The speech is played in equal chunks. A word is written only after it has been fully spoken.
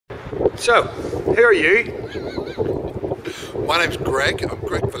So, who are you? My name's Greg. I'm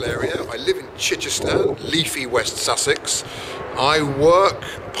Greg Valerio. I live in Chichester, leafy West Sussex. I work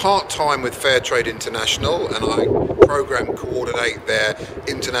part-time with Fair Trade International and I program coordinate their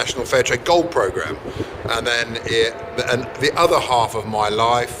International Fair Trade Gold Program. And then the other half of my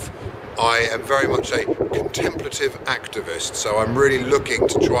life, I am very much a contemplative activist. So I'm really looking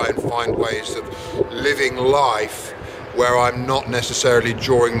to try and find ways of living life where I'm not necessarily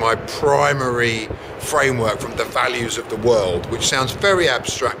drawing my primary framework from the values of the world, which sounds very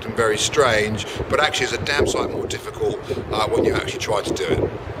abstract and very strange, but actually is a damn sight more difficult when you actually try to do it.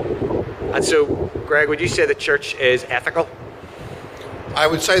 And so, Greg, would you say the church is ethical? I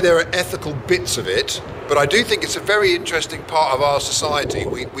would say there are ethical bits of it, but I do think it's a very interesting part of our society.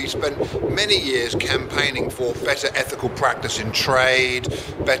 We spent many years campaigning for better ethical practice in trade,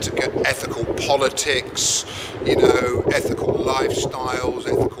 better ethical politics, ethical lifestyles,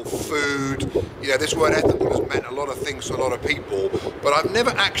 ethical food. This word ethical has meant a lot of things to a lot of people, but I've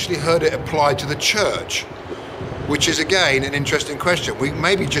never actually heard it applied to the church, which is again an interesting question. We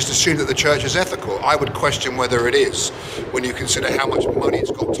maybe just assume that the church is ethical. I would question whether it is when you consider how much money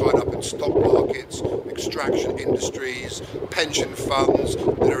it's got tied up in stock markets, extraction industries, pension funds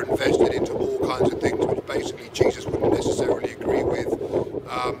that are invested into all kinds of things which basically Jesus wouldn't necessarily agree with.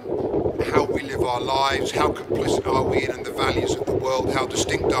 How we live our lives, how complicit are we in the values of the world, how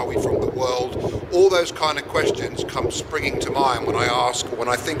distinct are we from the world? All those kind of questions come springing to mind when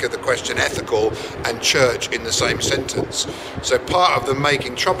I think of the question ethical and church in the same sentence. So part of the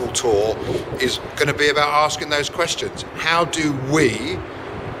Making Trouble tour is going to be about asking those questions. How do we,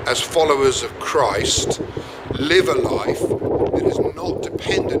 as followers of Christ, live a life that is not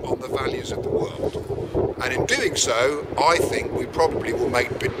dependent on the values of the world? And in doing so, I think we probably will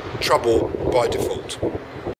make trouble by default.